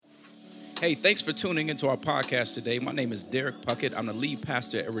Hey, thanks for tuning into our podcast today. My name is Derek Puckett. I'm the lead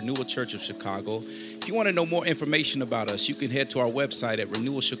pastor at Renewal Church of Chicago. If you want to know more information about us, you can head to our website at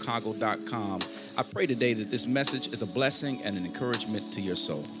renewalchicago.com. I pray today that this message is a blessing and an encouragement to your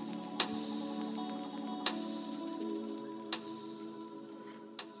soul.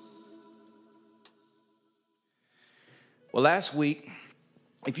 Well, last week,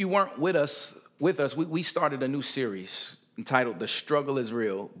 if you weren't with us, we started a new series entitled "The Struggle is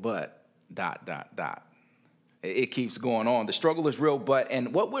Real, but ... It keeps going on. The struggle is real,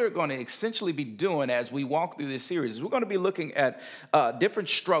 and what we're going to essentially be doing as we walk through this series is we're going to be looking at different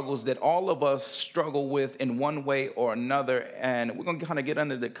struggles that all of us struggle with in one way or another, and we're going to kind of get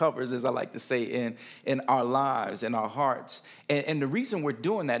under the covers, as I like to say, in our lives, in our hearts. And the reason we're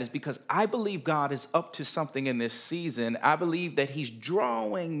doing that is because I believe God is up to something in this season. I believe that he's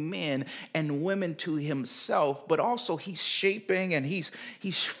drawing men and women to himself, but also he's shaping and he's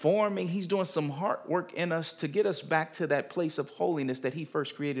forming. He's doing some heart work in us to get us back to that place of holiness that he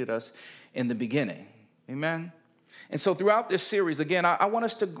first created us in the beginning. Amen. And so throughout this series, again, I want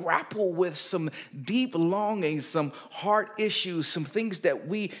us to grapple with some deep longings, some heart issues, some things that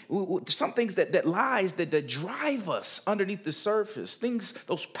lies that drive us underneath the surface, things,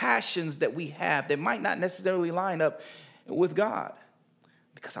 those passions that we have that might not necessarily line up with God.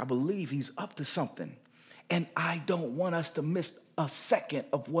 Because I believe he's up to something. And I don't want us to miss a second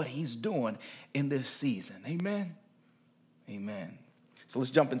of what he's doing in this season. Amen? Amen. So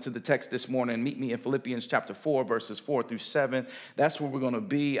let's jump into the text this morning. Meet me in Philippians chapter 4, verses 4 through 7. That's where we're going to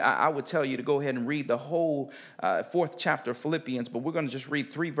be. I would tell you to go ahead and read the whole fourth chapter of Philippians, but we're going to just read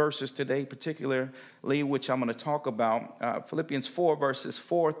 3 verses today, particularly, which I'm going to talk about. Philippians 4, verses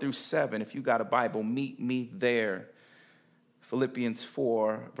 4 through 7. If you got a Bible, meet me there. Philippians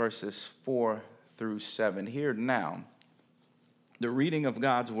 4, verses 4 through 7. Here now, the reading of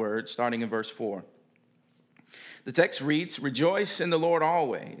God's word, starting in verse 4. The text reads, "Rejoice in the Lord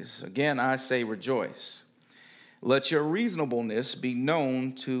always. Again, I say rejoice. Let your reasonableness be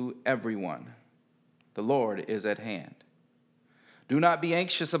known to everyone. The Lord is at hand. Do not be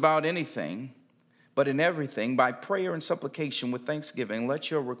anxious about anything, but in everything, by prayer and supplication with thanksgiving,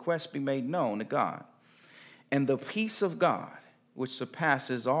 let your requests be made known to God. And the peace of God, which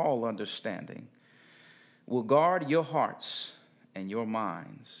surpasses all understanding, will guard your hearts and your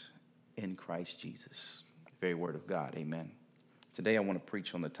minds in Christ Jesus." Very word of God, amen. Today I want to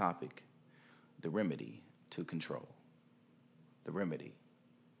preach on the topic, the remedy to control. The remedy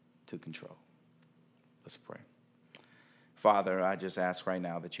to control. Let's pray. Father, I just ask right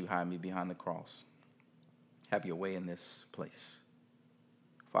now that you hide me behind the cross. Have your way in this place.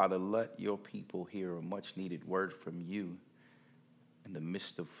 Father, let your people hear a much needed word from you in the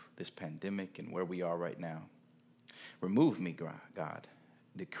midst of this pandemic and where we are right now. Remove me, God.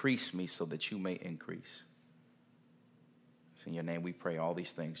 Decrease me so that you may increase. It's in your name we pray all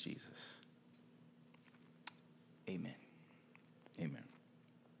these things, Jesus. Amen. Amen.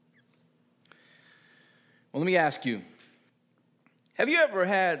 Well, let me ask you, have you ever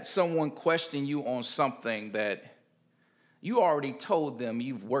had someone question you on something that you already told them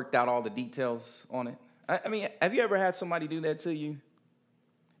you've worked out all the details on it? I mean, have you ever had somebody do that to you?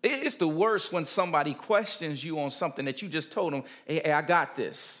 It's the worst when somebody questions you on something that you just told them, hey, I got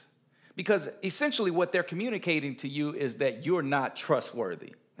this. Because essentially what they're communicating to you is that you're not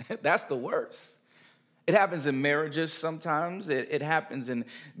trustworthy. That's the worst. It happens in marriages sometimes. It happens in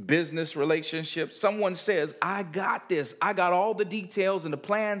business relationships. Someone says, I got this. I got all the details and the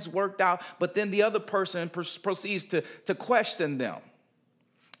plans worked out. But then the other person proceeds to question them.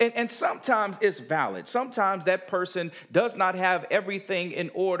 And sometimes it's valid. Sometimes that person does not have everything in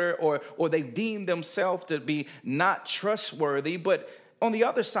order or they deem themselves to be not trustworthy. But on the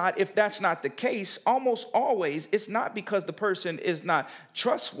other side, if that's not the case, almost always it's not because the person is not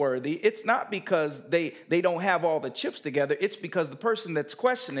trustworthy. It's not because they don't have all the chips together. It's because the person that's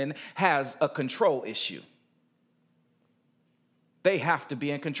questioning has a control issue. They have to be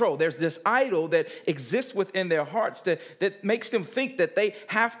in control. There's this idol that exists within their hearts that makes them think that they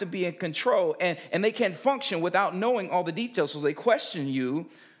have to be in control and they can't function without knowing all the details. So they question you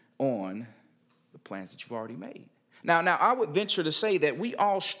on the plans that you've already made. Now, I would venture to say that we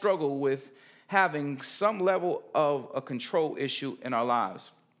all struggle with having some level of a control issue in our lives.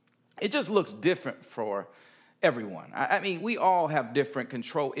 It just looks different for everyone. I mean, we all have different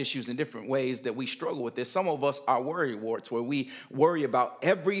control issues in different ways that we struggle with this. Some of us are worrywarts, where we worry about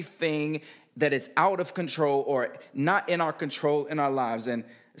everything that is out of control or not in our control in our lives. And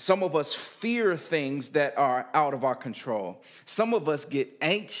Some of us fear things that are out of our control. Some of us get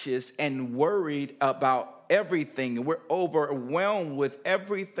anxious and worried about everything. We're overwhelmed with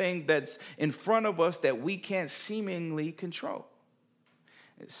everything that's in front of us that we can't seemingly control.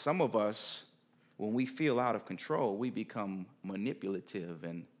 Some of us, when we feel out of control, we become manipulative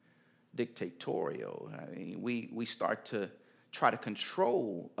and dictatorial. I mean, we start to try to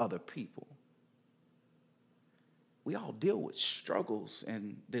control other people. We all deal with struggles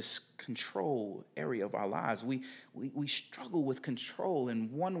in this control area of our lives. We struggle with control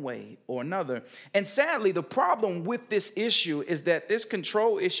in one way or another. And sadly, the problem with this issue is that this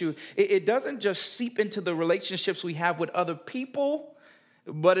control issue, it doesn't just seep into the relationships we have with other people,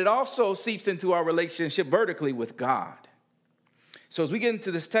 but it also seeps into our relationship vertically with God. So as we get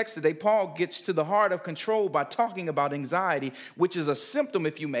into this text today, Paul gets to the heart of control by talking about anxiety, which is a symptom,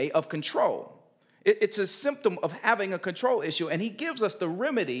 if you may, of control. It's a symptom of having a control issue, and he gives us the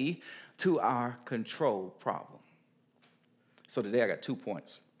remedy to our control problem. So today I got 2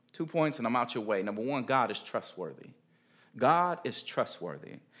 points. 2 points, and I'm out your way. Number one, God is trustworthy. God is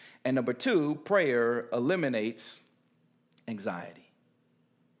trustworthy. And number two, prayer eliminates anxiety.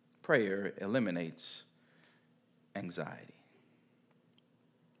 Prayer eliminates anxiety.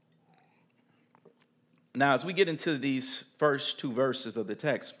 Now, as we get into these first 2 verses of the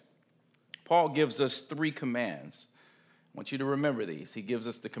text, Paul gives us 3 commands. I want you to remember these. He gives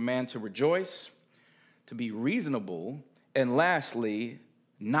us the command to rejoice, to be reasonable, and lastly,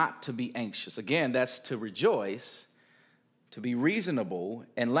 not to be anxious. Again, that's to rejoice, to be reasonable,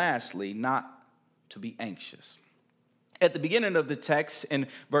 and lastly, not to be anxious. At the beginning of the text in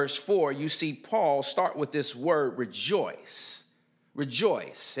verse 4, you see Paul start with this word rejoice.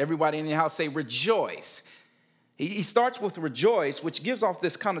 Rejoice. Everybody in your house say rejoice. He starts with rejoice, which gives off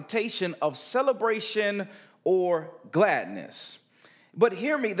this connotation of celebration or gladness. But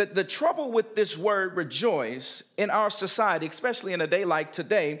hear me, the trouble with this word rejoice in our society, especially in a day like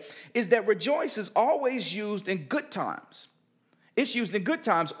today, is that rejoice is always used in good times. It's used in good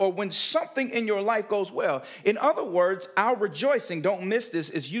times or when something in your life goes well. In other words, our rejoicing, don't miss this,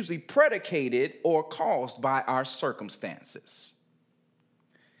 is usually predicated or caused by our circumstances.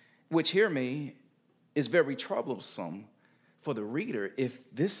 Which, hear me, is very troublesome for the reader if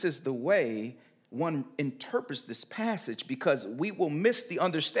this is the way one interprets this passage, because we will miss the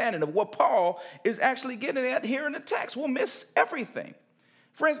understanding of what Paul is actually getting at here in the text. We'll miss everything.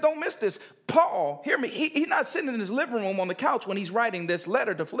 Friends, don't miss this. Paul, hear me, he's not sitting in his living room on the couch when he's writing this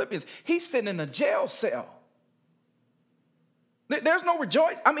letter to Philippians. He's sitting in a jail cell. There's no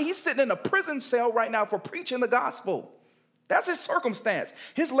rejoice. I mean, he's sitting in a prison cell right now for preaching the gospel. That's his circumstance.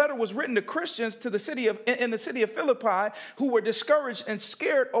 His letter was written to Christians in the city of Philippi who were discouraged and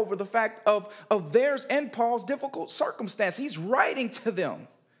scared over the fact of theirs and Paul's difficult circumstance. He's writing to them.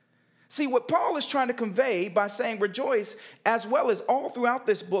 See, what Paul is trying to convey by saying rejoice, as well as all throughout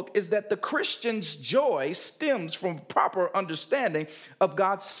this book, is that the Christian's joy stems from proper understanding of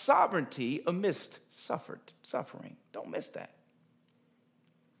God's sovereignty amidst suffering. Don't miss that.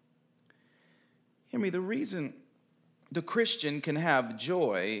 Hear me, the reason the Christian can have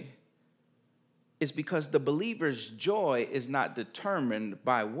joy is because the believer's joy is not determined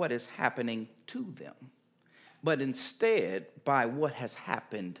by what is happening to them, but instead by what has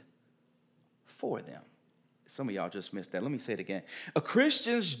happened for them. Some of y'all just missed that. Let me say it again. A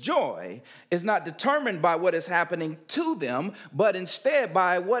Christian's joy is not determined by what is happening to them, but instead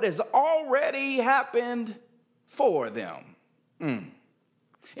by what has already happened for them.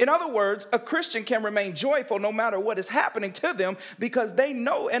 In other words, a Christian can remain joyful no matter what is happening to them, because they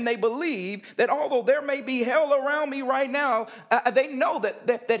know and they believe that although there may be hell around me right now, they know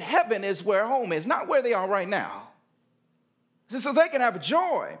that heaven is where home is, not where they are right now. So they can have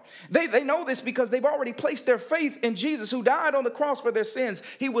joy. They know this because they've already placed their faith in Jesus, who died on the cross for their sins.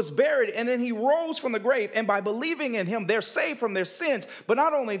 He was buried and then he rose from the grave. And by believing in him, they're saved from their sins. But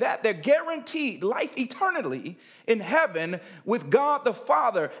not only that, they're guaranteed life eternally in heaven with God the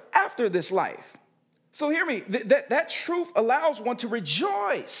Father after this life. So hear me, that truth allows one to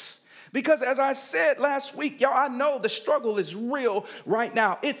rejoice. Because as I said last week, y'all, I know the struggle is real right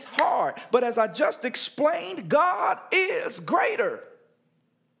now. It's hard. But as I just explained, God is greater.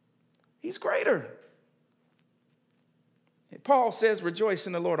 He's greater. Paul says, rejoice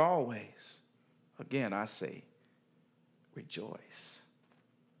in the Lord always. Again, I say, rejoice.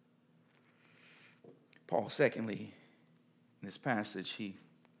 Paul, secondly, in this passage, he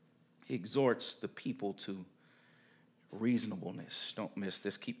exhorts the people to reasonableness. Don't miss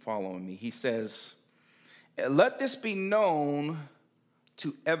this. Keep following me. He says, let this be known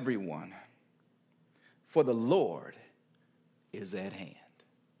to everyone, for the Lord is at hand.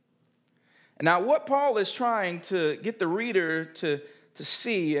 Now, what Paul is trying to get the reader to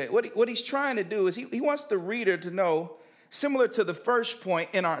see, what he's trying to do is he wants the reader to know, similar to the first point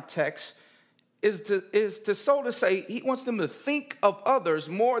in our text, is to so to say, he wants them to think of others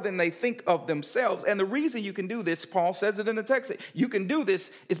more than they think of themselves. And the reason you can do this, Paul says it in the text, you can do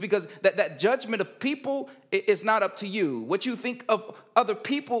this is because that judgment of people is not up to you. What you think of other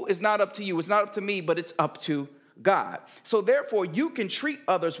people is not up to you. It's not up to me, but it's up to God. So therefore, you can treat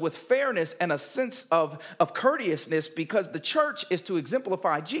others with fairness and a sense of courteousness, because the church is to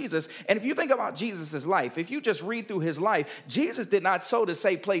exemplify Jesus. And if you think about Jesus's life, if you just read through his life, Jesus did not, so to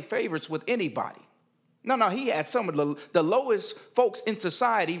say, play favorites with anybody. No, he had some of the lowest folks in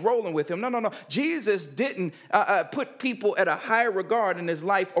society rolling with him. No. Jesus didn't put people at a higher regard in his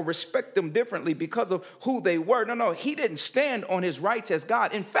life or respect them differently because of who they were. No, he didn't stand on his rights as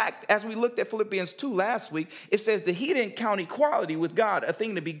God. In fact, as we looked at Philippians 2 last week, it says that he didn't count equality with God a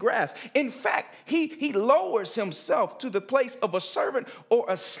thing to be grasped. In fact, he lowers himself to the place of a servant or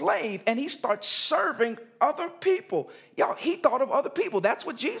a slave, and he starts serving other people. Y'all, he thought of other people. That's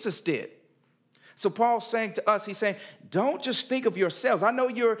what Jesus did. So Paul's saying to us, he's saying, don't just think of yourselves. I know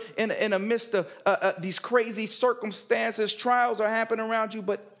you're in the midst of these crazy circumstances, trials are happening around you,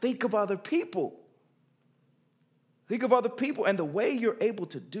 but think of other people. Think of other people. And the way you're able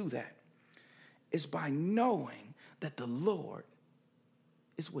to do that is by knowing that the Lord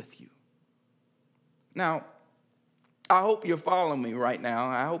is with you. Now, I hope you're following me right now.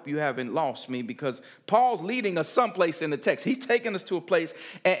 I hope you haven't lost me, because Paul's leading us someplace in the text. He's taking us to a place,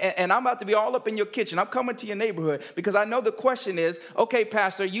 and I'm about to be all up in your kitchen. I'm coming to your neighborhood because I know the question is, okay,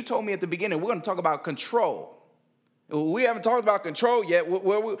 Pastor, you told me at the beginning we're going to talk about control. We haven't talked about control yet.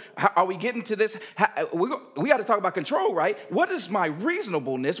 Are we getting to this? We got to talk about control, right? What does my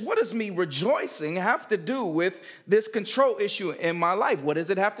reasonableness, what does me rejoicing have to do with this control issue in my life? What does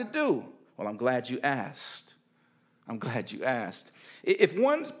it have to do? Well, I'm glad you asked. I'm glad you asked. If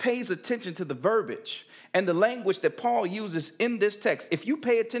one pays attention to the verbiage and the language that Paul uses in this text, if you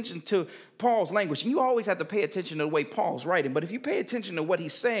pay attention to Paul's language, and you always have to pay attention to the way Paul's writing, but if you pay attention to what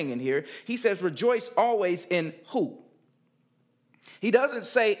he's saying in here, he says, rejoice always in who? He doesn't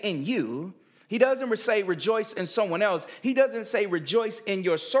say in you. He doesn't say rejoice in someone else. He doesn't say rejoice in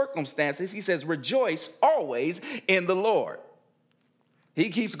your circumstances. He says rejoice always in the Lord. He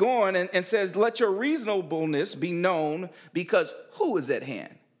keeps going and says, let your reasonableness be known, because who is at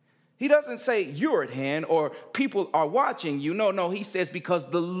hand? He doesn't say you're at hand or people are watching you. No, he says because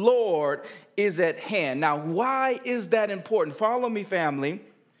the Lord is at hand. Now, why is that important? Follow me, family.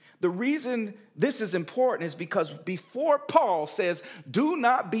 The reason this is important is because before Paul says, do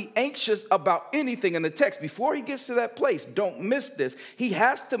not be anxious about anything in the text, before he gets to that place, don't miss this. He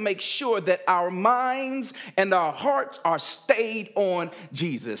has to make sure that our minds and our hearts are stayed on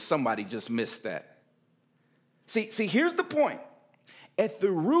Jesus. Somebody just missed that. See, here's the point. At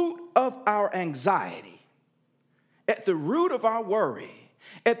the root of our anxiety, at the root of our worry,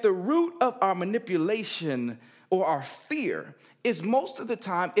 at the root of our manipulation or our fear is most of the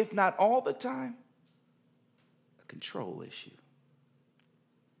time, if not all the time, a control issue.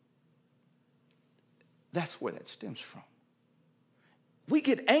 That's where that stems from. We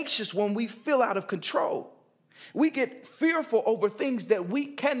get anxious when we feel out of control. We get fearful over things that we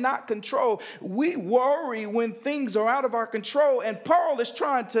cannot control. We worry when things are out of our control. And Paul is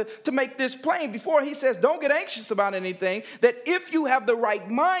trying to make this plain before he says, don't get anxious about anything, that if you have the right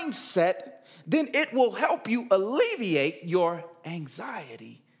mindset, then it will help you alleviate your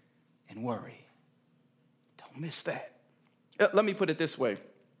anxiety and worry. Don't miss that. Let me put it this way.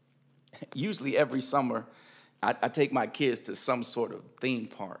 Usually every summer, I take my kids to some sort of theme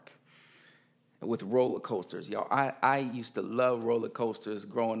park with roller coasters, y'all. I used to love roller coasters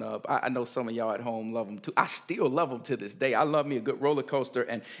growing up. I know some of y'all at home love them too. I still love them to this day. I love me a good roller coaster.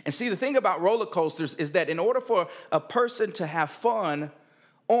 And see, the thing about roller coasters is that in order for a person to have fun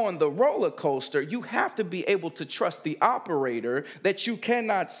on the roller coaster, you have to be able to trust the operator that you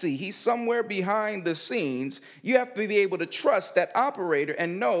cannot see. He's somewhere behind the scenes. You have to be able to trust that operator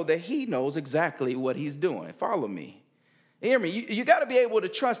and know that he knows exactly what he's doing. Follow me. Hear me. You got to be able to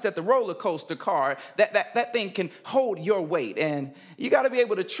trust that the roller coaster car, that thing can hold your weight. And you got to be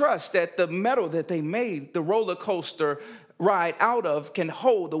able to trust that the metal that they made the roller coaster ride out of can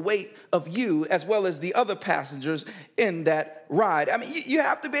hold the weight of you as well as the other passengers in that ride. I mean, you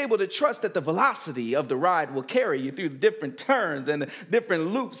have to be able to trust that the velocity of the ride will carry you through the different turns and the different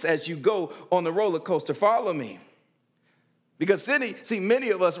loops as you go on the roller coaster. Follow me. Because see,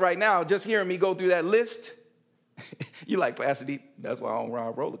 many of us right now, just hearing me go through that list, you like, Pastor D, that's why I don't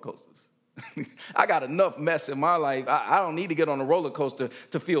ride roller coasters. I got enough mess in my life. I don't need to get on a roller coaster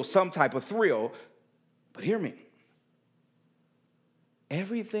to feel some type of thrill. But hear me.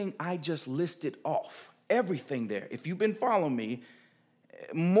 Everything I just listed off, everything there, if you've been following me,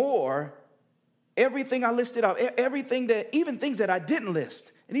 more, everything I listed out, everything that, even things that I didn't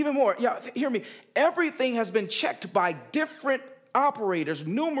list, and even more, hear me, everything has been checked by different operators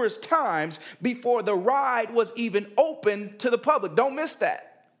numerous times before the ride was even open to the public. Don't miss that.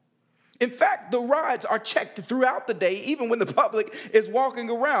 In fact, the rides are checked throughout the day, even when the public is walking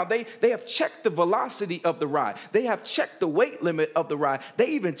around. They have checked the velocity of the ride. They have checked the weight limit of the ride. They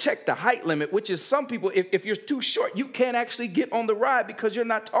even check the height limit, which is some people, if you're too short, you can't actually get on the ride because you're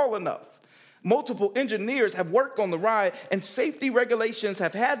not tall enough. Multiple engineers have worked on the ride, and safety regulations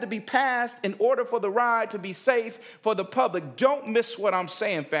have had to be passed in order for the ride to be safe for the public. Don't miss what I'm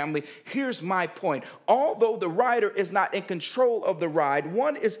saying, family. Here's my point. Although the rider is not in control of the ride,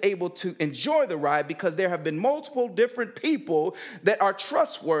 one is able to enjoy the ride because there have been multiple different people that are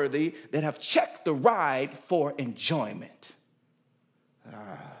trustworthy that have checked the ride for enjoyment.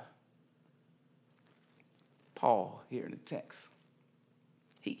 Paul here in the text.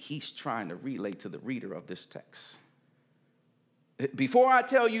 He's trying to relay to the reader of this text. Before I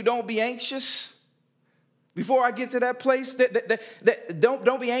tell you don't be anxious, before I get to that place, that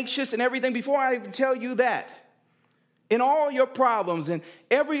don't be anxious and everything, before I even tell you that, in all your problems and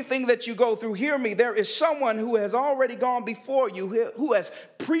everything that you go through, hear me, there is someone who has already gone before you, who has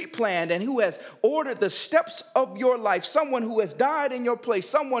pre-planned and who has ordered the steps of your life, someone who has died in your place,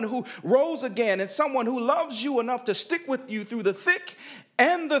 someone who rose again, and someone who loves you enough to stick with you through the thick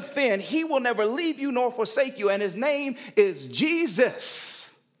and the thin. He will never leave you nor forsake you, and his name is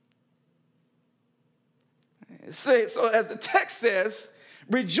Jesus. So as the text says,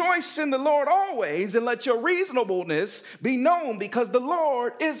 rejoice in the Lord always, and let your reasonableness be known, because the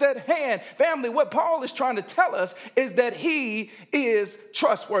Lord is at hand. Family, what Paul is trying to tell us is that he is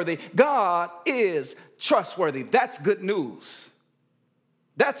trustworthy. God is trustworthy. That's good news.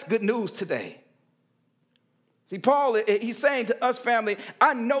 That's good news today. See, Paul, he's saying to us, family,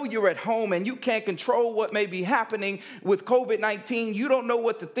 I know you're at home and you can't control what may be happening with COVID-19. You don't know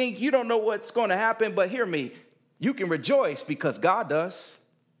what to think. You don't know what's going to happen. But hear me, you can rejoice because God does.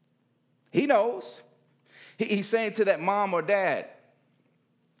 He knows. He's saying to that mom or dad,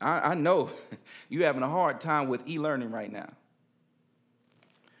 I know you're having a hard time with e-learning right now.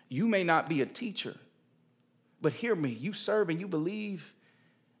 You may not be a teacher, but hear me, you serve and you believe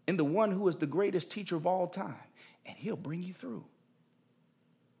in the one who is the greatest teacher of all time. And he'll bring you through.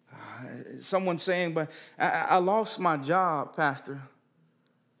 Someone saying, but I lost my job, Pastor.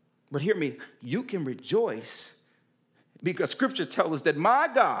 But hear me, you can rejoice because Scripture tells us that my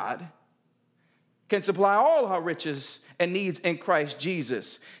God can supply all our riches and needs in Christ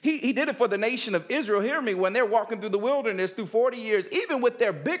Jesus. He did it for the nation of Israel. Hear me, when they're walking through the wilderness through 40 years, even with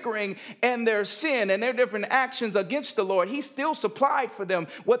their bickering and their sin and their different actions against the Lord, he still supplied for them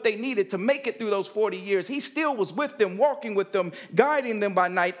what they needed to make it through those 40 years. He still was with them, walking with them, guiding them by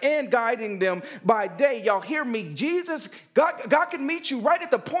night and guiding them by day. Y'all hear me? Jesus, God can meet you right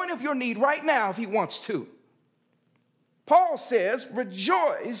at the point of your need right now if he wants to. Paul says,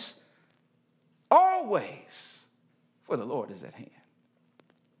 rejoice always, for the Lord is at hand.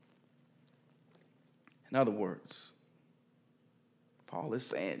 In other words, Paul is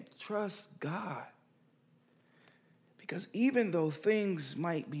saying, trust God. Because even though things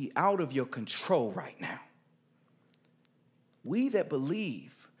might be out of your control right now, we that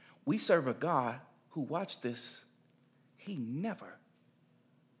believe we serve a God who, watch this, he never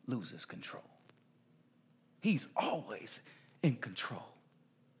loses control. He's always in control.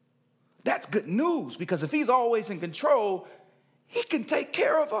 That's good news, because if he's always in control, he can take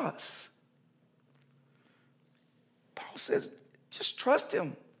care of us. Paul says, just trust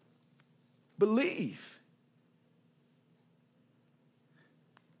him. Believe.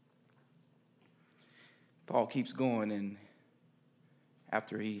 Paul keeps going, and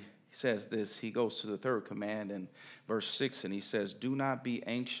after he says this, he goes to the third command in verse 6, and he says, do not be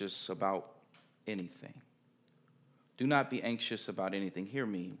anxious about anything. Do not be anxious about anything. Hear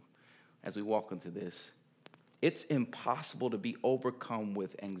me. As we walk into this, it's impossible to be overcome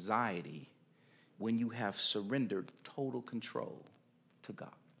with anxiety when you have surrendered total control to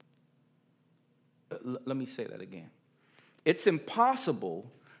God. Let me say that again. It's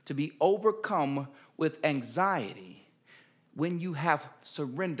impossible to be overcome with anxiety when you have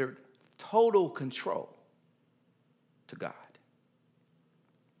surrendered total control to God.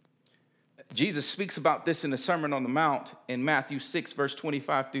 Jesus speaks about this in the Sermon on the Mount in Matthew 6, verse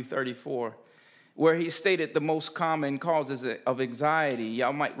 25 through 34. where he stated the most common causes of anxiety.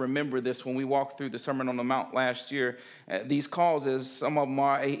 Y'all might remember this when we walked through the Sermon on the Mount last year. These causes, some of them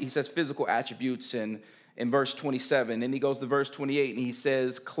are, he says, physical attributes in verse 27. Then he goes to verse 28 and he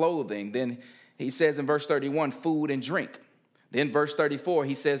says clothing. Then he says in verse 31, food and drink. Then verse 34,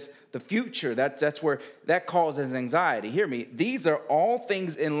 he says the future. That's where that causes anxiety. Hear me. These are all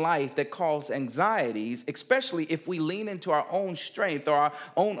things in life that cause anxieties, especially if we lean into our own strength or our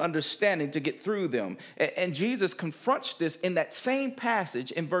own understanding to get through them. And Jesus confronts this in that same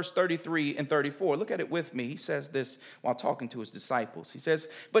passage in verse 33 and 34. Look at it with me. He says this while talking to his disciples. He says,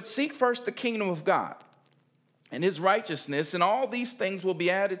 but seek first the kingdom of God and his righteousness, and all these things will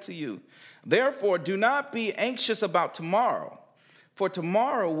be added to you. Therefore, do not be anxious about tomorrow, for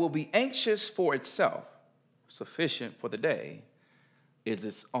tomorrow will be anxious for itself. Sufficient for the day is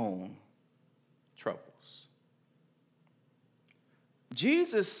its own troubles.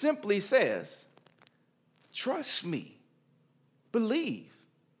 Jesus simply says, trust me, believe,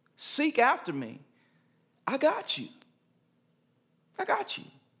 seek after me. I got you. I got you.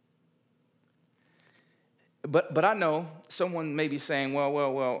 But I know someone may be saying,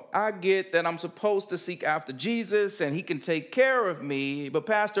 well, I get that I'm supposed to seek after Jesus and he can take care of me. But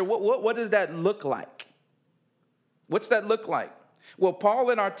Pastor, what does that look like? What's that look like? Well, Paul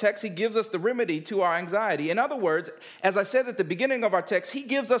in our text, he gives us the remedy to our anxiety. In other words, as I said at the beginning of our text, he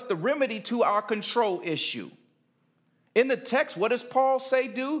gives us the remedy to our control issue. In the text, what does Paul say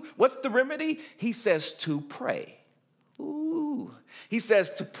do? What's the remedy? He says to pray. Ooh. He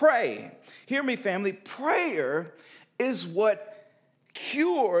says to pray. Hear me, family. Prayer is what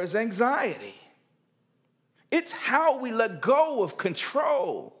cures anxiety. It's how we let go of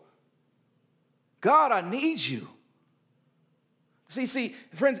control. God, I need you. See,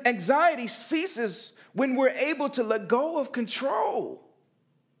 friends, anxiety ceases when we're able to let go of control.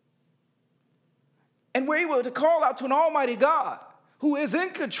 And we're able to call out to an almighty God who is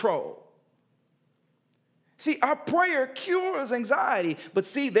in control. See, our prayer cures anxiety, but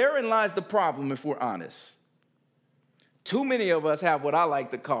see, therein lies the problem if we're honest. Too many of us have what I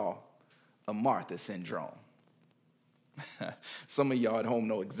like to call a Martha syndrome. Some of y'all at home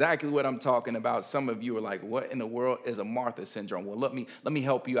know exactly what I'm talking about. Some of you are like, what in the world is a Martha syndrome? Well, let me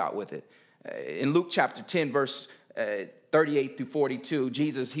help you out with it. In Luke chapter 10, verse 38 through 42,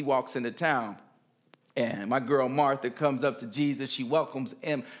 Jesus, he walks into town. And my girl Martha comes up to Jesus. She welcomes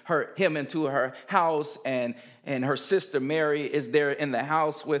him into her house, and her sister Mary is there in the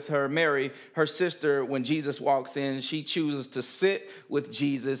house with her. Mary, her sister, when Jesus walks in, she chooses to sit with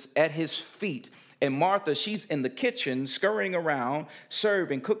Jesus at his feet. And Martha, she's in the kitchen, scurrying around,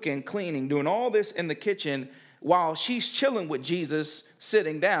 serving, cooking, cleaning, doing all this in the kitchen while she's chilling with Jesus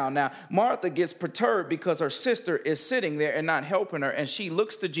sitting down. Now, Martha gets perturbed because her sister is sitting there and not helping her, and she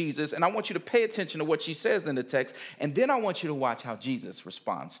looks to Jesus, and I want you to pay attention to what she says in the text, and then I want you to watch how Jesus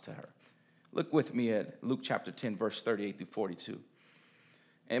responds to her. Look with me at Luke chapter 10, verse 38 through 42.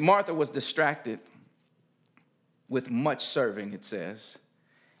 And Martha was distracted with much serving, it says,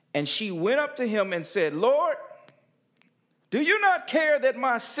 and she went up to him and said, Lord, do you not care that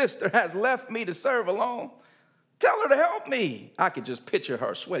my sister has left me to serve alone? Tell her to help me. I could just picture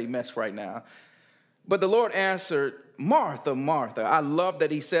her sweaty mess right now. But the Lord answered, Martha, Martha. I love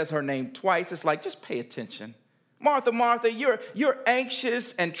that he says her name twice. It's like, just pay attention. Martha, Martha, you're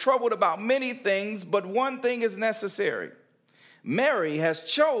anxious and troubled about many things, but one thing is necessary. Mary has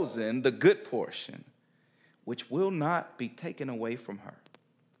chosen the good portion, which will not be taken away from her.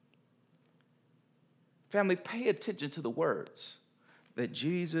 Family, pay attention to the words that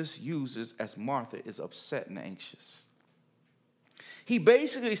Jesus uses as Martha is upset and anxious. He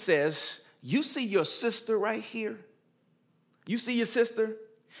basically says, you see your sister right here? You see your sister?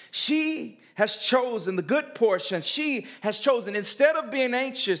 She has chosen the good portion. She has chosen, instead of being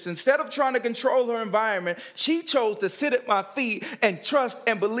anxious, instead of trying to control her environment, she chose to sit at my feet and trust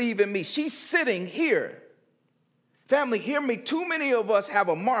and believe in me. She's sitting here. Family, hear me. Too many of us have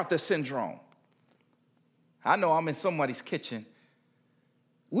a Martha syndrome. I know I'm in somebody's kitchen.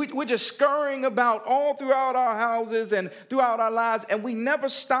 We're just scurrying about all throughout our houses and throughout our lives, and we never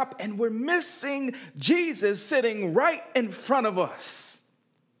stop, and we're missing Jesus sitting right in front of us.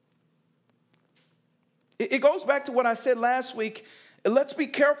 It goes back to what I said last week. Let's be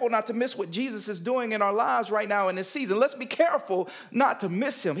careful not to miss what Jesus is doing in our lives right now in this season. Let's be careful not to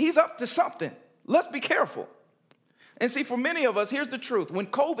miss him. He's up to something. Let's be careful. And see, for many of us, here's the truth. When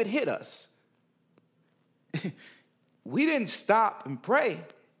COVID hit us, we didn't stop and pray.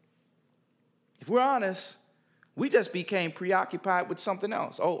 If we're honest, we just became preoccupied with something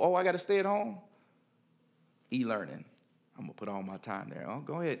else. Oh, I got to stay at home? E-learning. I'm going to put all my time there. Oh,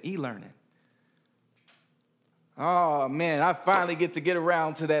 go ahead, e-learning. Oh, man, I finally get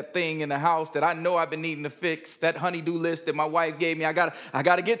around to that thing in the house that I know I've been needing to fix, that honey-do list that my wife gave me. I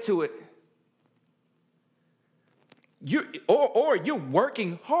gotta get to it. Or you're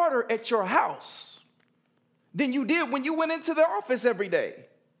working harder at your house than you did when you went into the office every day.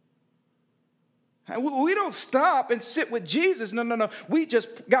 We don't stop and sit with Jesus. No. We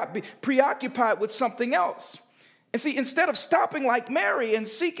just got preoccupied with something else. And see, instead of stopping like Mary and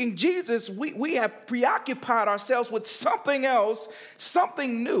seeking Jesus, we have preoccupied ourselves with something else,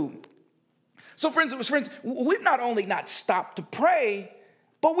 something new. So friends, we've not only not stopped to pray,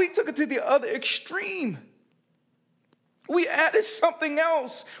 but we took it to the other extreme. We added something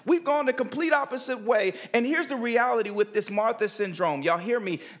else. We've gone the complete opposite way. And here's the reality with this Martha syndrome. Y'all hear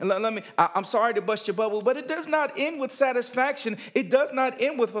me? And I'm sorry to bust your bubble, but it does not end with satisfaction. It does not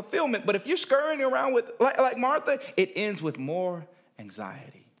end with fulfillment. But if you're scurrying around with like Martha, it ends with more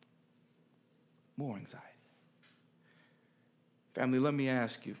anxiety. More anxiety. Family, let me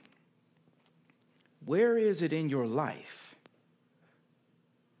ask you, where is it in your life?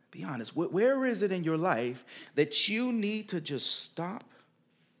 Be honest, where is it in your life that you need to just stop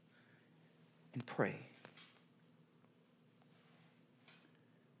and pray?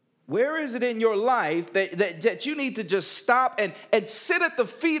 Where is it in your life that you need to just stop and sit at the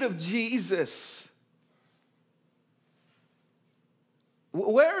feet of Jesus?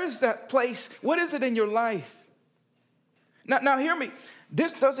 Where is that place? What is it in your life? Now hear me.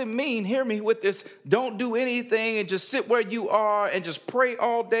 This doesn't mean, hear me with this, don't do anything and just sit where you are and just pray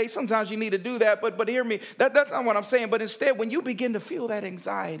all day. Sometimes you need to do that, but hear me, that's not what I'm saying. But instead, when you begin to feel that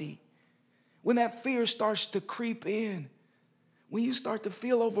anxiety, when that fear starts to creep in, when you start to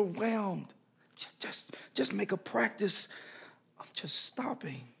feel overwhelmed, just make a practice of just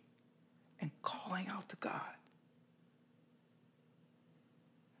stopping and calling out to God.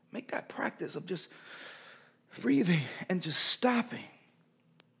 Make that practice of just breathing and just stopping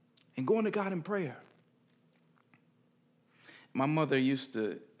and going to God in prayer. My mother used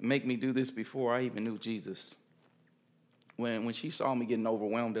to make me do this before I even knew Jesus. When she saw me getting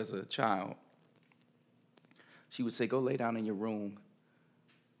overwhelmed as a child, she would say, go lay down in your room,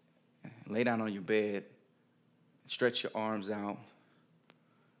 lay down on your bed, stretch your arms out,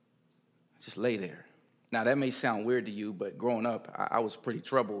 just lay there. Now, that may sound weird to you, but growing up, I was pretty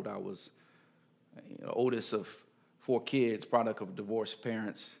troubled. I was oldest of 4 kids, product of divorced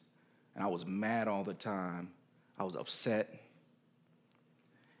parents. And I was mad all the time. I was upset.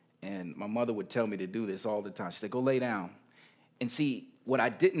 And my mother would tell me to do this all the time. She said, go lay down. And see, what I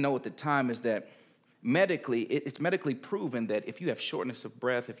didn't know at the time is that it's medically proven that if you have shortness of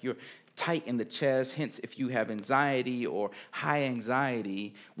breath, if you're tight in the chest, hence if you have anxiety or high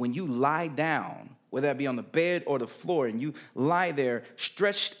anxiety, when you lie down, whether that be on the bed or the floor, and you lie there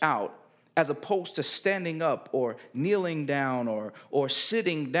stretched out, as opposed to standing up or kneeling down or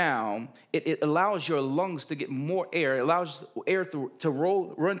sitting down, it allows your lungs to get more air. It allows air to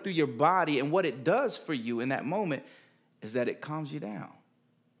run through your body. And what it does for you in that moment is that it calms you down.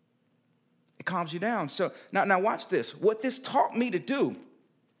 It calms you down. So now watch this. What this taught me to do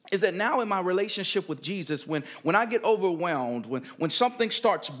is that now in my relationship with Jesus, when I get overwhelmed, when something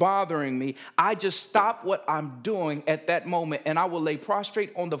starts bothering me, I just stop what I'm doing at that moment, and I will lay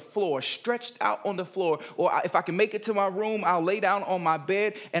prostrate on the floor, stretched out on the floor, or if I can make it to my room, I'll lay down on my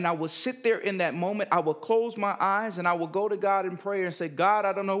bed, and I will sit there in that moment. I will close my eyes, and I will go to God in prayer and say, God,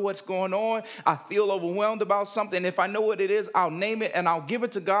 I don't know what's going on. I feel overwhelmed about something. If I know what it is, I'll name it, and I'll give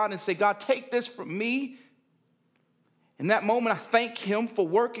it to God and say, God, take this from me. In that moment, I thank him for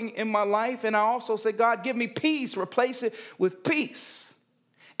working in my life. And I also say, God, give me peace. Replace it with peace.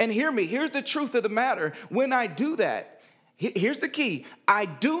 And hear me. Here's the truth of the matter. When I do that, here's the key. I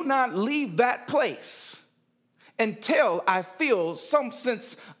do not leave that place until I feel some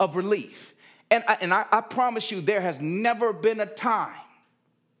sense of relief. And I promise you, there has never been a time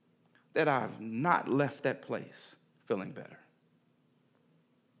that I've not left that place feeling better.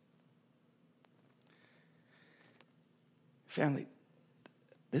 Family,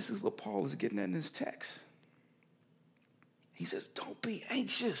 this is what Paul is getting at in this text. He says, don't be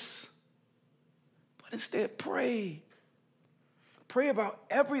anxious, but instead pray. Pray about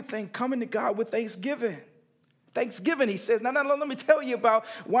everything, coming to God with thanksgiving. Thanksgiving, he says. Now, let me tell you about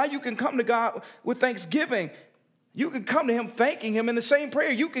why you can come to God with thanksgiving. You can come to him thanking him in the same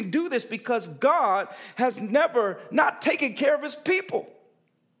prayer. You can do this because God has never not taken care of his people.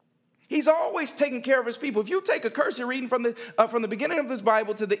 He's always taking care of his people. If you take a cursory reading from the beginning of this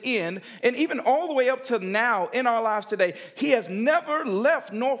Bible to the end, and even all the way up to now in our lives today, he has never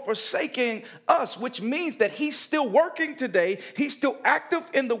left nor forsaken us, which means that he's still working today. He's still active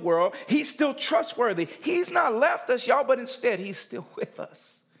in the world. He's still trustworthy. He's not left us, y'all, but instead he's still with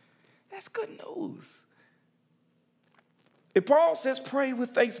us. That's good news. If Paul says, pray with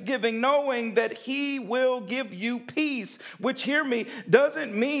thanksgiving, knowing that he will give you peace, which, hear me,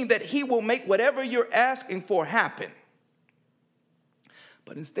 doesn't mean that he will make whatever you're asking for happen.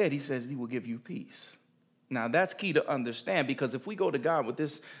 But instead, he says he will give you peace. Now, that's key to understand, because if we go to God with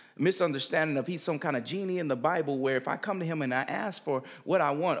this misunderstanding of he's some kind of genie in the Bible where if I come to him and I ask for what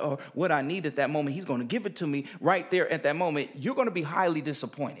I want or what I need at that moment, he's going to give it to me right there at that moment, you're going to be highly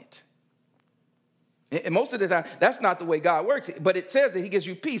disappointed. And most of the time, that's not the way God works. But it says that he gives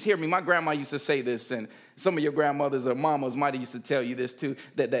you peace. Hear me, my grandma used to say this, and some of your grandmothers or mamas might have used to tell you this too,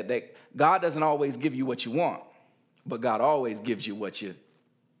 that God doesn't always give you what you want, but God always gives you what you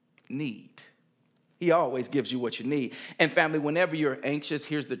need. He always gives you what you need. And family, whenever you're anxious,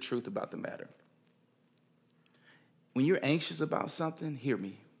 here's the truth about the matter. When you're anxious about something, hear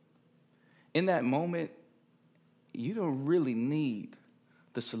me. In that moment, you don't really need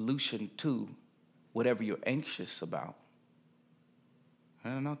the solution to whatever you're anxious about. I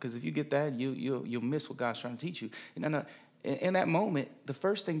don't know, because if you get that, you'll miss what God's trying to teach you. No. In that moment, the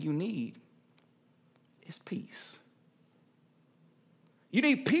first thing you need is peace. You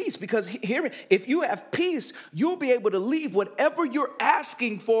need peace because, hear me, if you have peace, you'll be able to leave whatever you're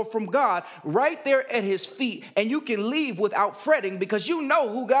asking for from God right there at his feet, and you can leave without fretting because you know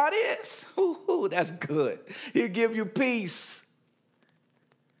who God is. Ooh, that's good. He'll give you peace.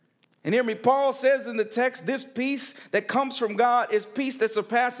 And hear me, Paul says in the text, this peace that comes from God is peace that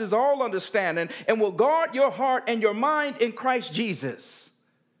surpasses all understanding and will guard your heart and your mind in Christ Jesus.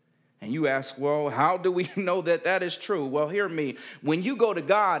 And you ask, well, how do we know that that is true? Well, hear me. When you go to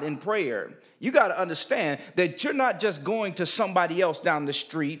God in prayer, you got to understand that you're not just going to somebody else down the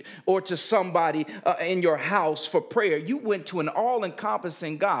street or to somebody in your house for prayer. You went to an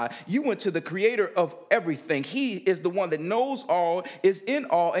all-encompassing God. You went to the creator of everything. He is the one that knows all, is in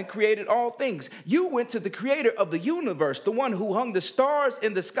all, and created all things. You went to the creator of the universe, the one who hung the stars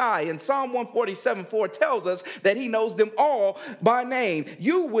in the sky. And Psalm 147:4 tells us that he knows them all by name.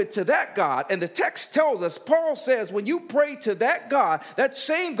 You went to that God. And the text tells us, Paul says, when you pray to that God, that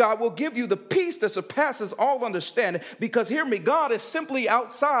same God will give you the peace that surpasses all understanding. Because hear me, God is simply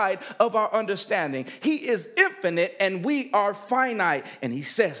outside of our understanding. He is infinite and we are finite. And he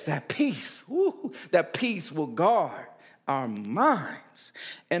says that peace will guard our minds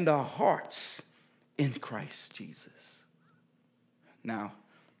and our hearts in Christ Jesus. Now,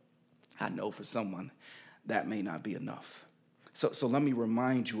 I know for someone that may not be enough. So let me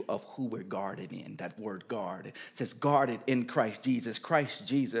remind you of who we're guarded in. That word guard. It says guarded in Christ Jesus. Christ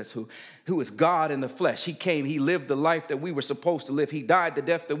Jesus, who is God in the flesh. He came, he lived the life that we were supposed to live. He died the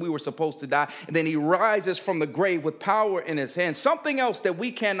death that we were supposed to die. And then he rises from the grave with power in his hand. Something else that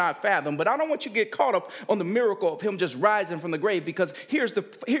we cannot fathom. But I don't want you to get caught up on the miracle of him just rising from the grave, because here's the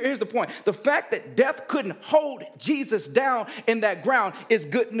point. The fact that death couldn't hold Jesus down in that ground is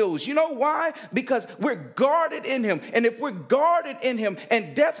good news. You know why? Because we're guarded in him. And if we're guarded in him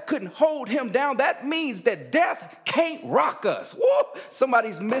and death couldn't hold him down, that means that death can't rock us. Woo!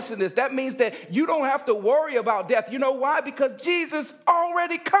 Somebody's missing this. That means that you don't have to worry about death. You know why? Because Jesus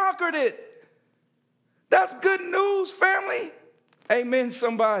already conquered it. That's good news, family. Amen,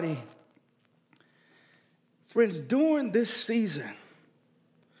 somebody. Friends, during this season,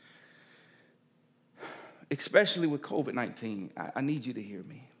 especially with COVID-19, I need you to hear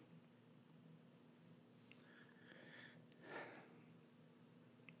me.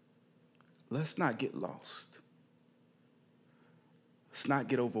 Let's not get lost. Let's not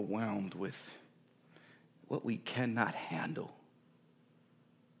get overwhelmed with what we cannot handle.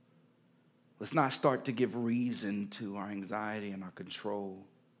 Let's not start to give reason to our anxiety and our control,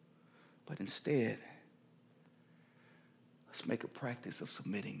 but instead, let's make a practice of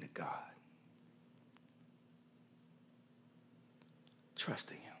submitting to God,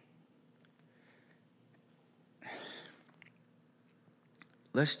 trusting him.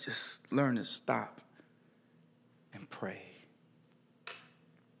 Let's just learn to stop and pray.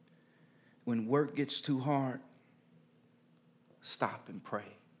 When work gets too hard, stop and pray.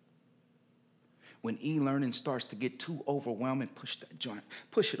 When e-learning starts to get too overwhelming, push that joint,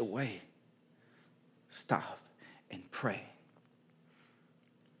 push it away. Stop and pray.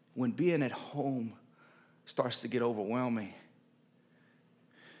 When being at home starts to get overwhelming,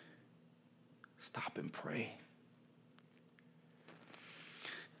 stop and pray.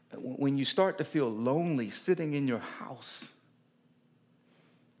 When you start to feel lonely sitting in your house,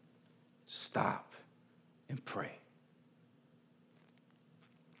 stop and pray.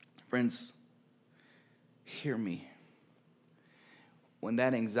 Friends, hear me. When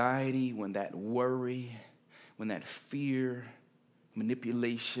that anxiety, when that worry, when that fear,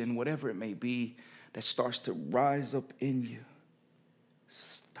 manipulation, whatever it may be, that starts to rise up in you,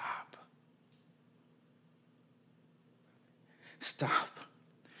 stop. Stop.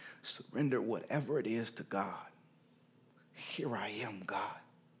 Surrender whatever it is to God. Here I am, God.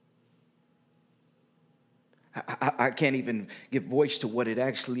 I can't even give voice to what it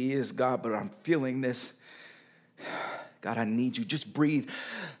actually is, God, but I'm feeling this. God, I need you. Just breathe.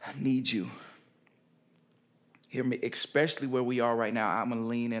 I need you. Hear me, especially where we are right now. I'm going to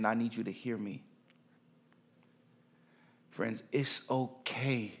lean in. I need you to hear me. Friends, it's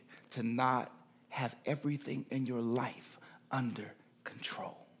okay to not have everything in your life under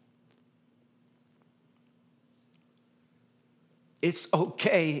control. It's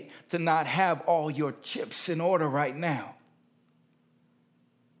okay to not have all your chips in order right now.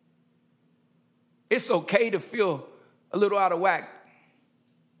 It's okay to feel a little out of whack.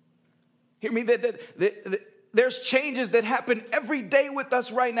 Hear me, there's changes that happen every day with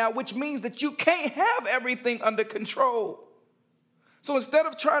us right now, which means that you can't have everything under control. So instead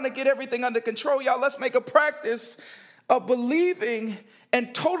of trying to get everything under control, y'all, let's make a practice of believing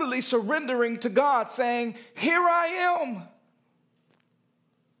and totally surrendering to God, saying, here I am.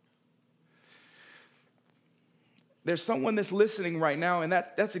 There's someone that's listening right now, and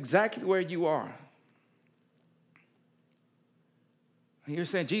that's exactly where you are. And you're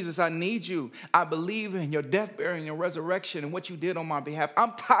saying, Jesus, I need you. I believe in your death, burial, and your resurrection and what you did on my behalf.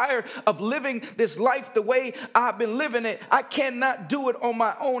 I'm tired of living this life the way I've been living it. I cannot do it on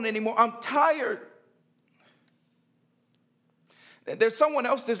my own anymore. I'm tired. There's someone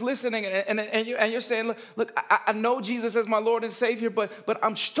else that's listening, and you're saying, look, I know Jesus as my Lord and Savior, but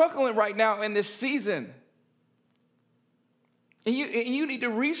I'm struggling right now in this season. And you need to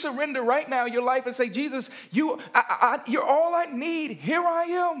resurrender right now your life and say, Jesus, you're all I need. Here I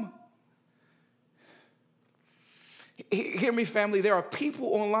am. Hear me, family. There are people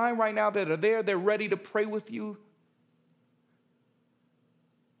online right now that are there. They're ready to pray with you.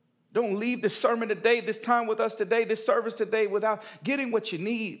 Don't leave this sermon today, this time with us today, this service today without getting what you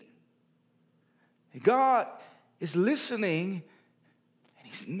need. God is listening and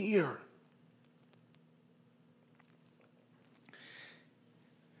he's near.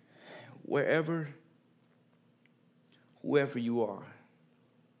 Whoever you are,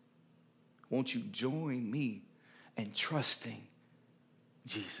 won't you join me in trusting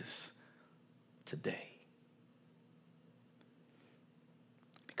Jesus today?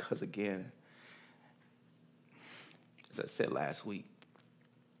 Because again, as I said last week,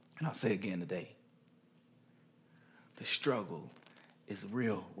 and I'll say again today, the struggle is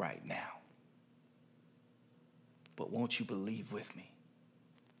real right now. But won't you believe with me?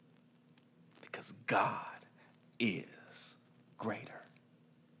 Because God is greater.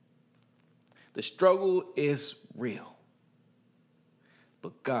 The struggle is real,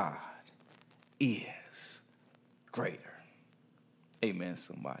 but God is greater. Amen,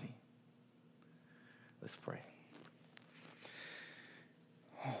 somebody. Let's pray.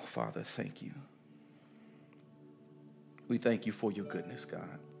 Oh, Father, thank you. We thank you for your goodness,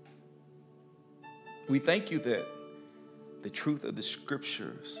 God. We thank you that the truth of the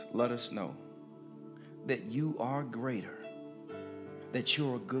scriptures let us know that you are greater, that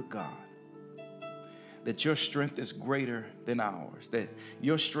you're a good God, that your strength is greater than ours, that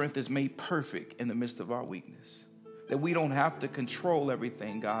your strength is made perfect in the midst of our weakness, that we don't have to control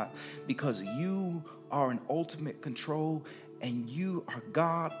everything, God, because you are in ultimate control and you are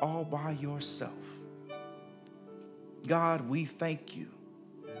God all by yourself. God, we thank you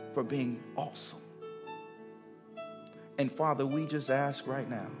for being awesome. And Father, we just ask right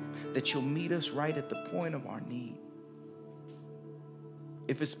now that you'll meet us right at the point of our need.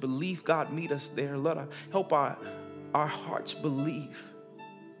 If it's belief, God, meet us there. Help our hearts believe.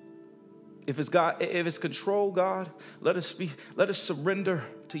 If it's control, God, let us surrender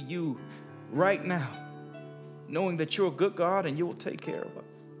to you right now, knowing that you're a good God and you will take care of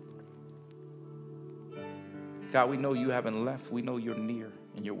us. God, we know you haven't left. We know you're near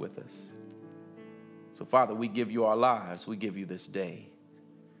and you're with us. So, Father, we give you our lives. We give you this day.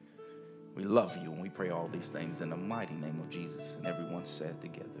 We love you, and we pray all these things in the mighty name of Jesus. And everyone said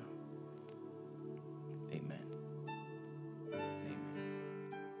together, amen. Amen.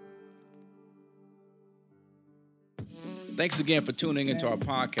 Thanks again for tuning into our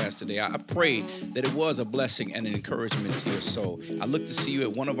podcast today. I pray that it was a blessing and an encouragement to your soul. I look to see you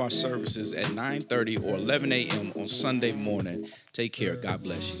at one of our services at 9:30 or 11 a.m. on Sunday morning. Take care. God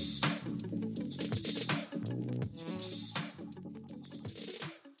bless you.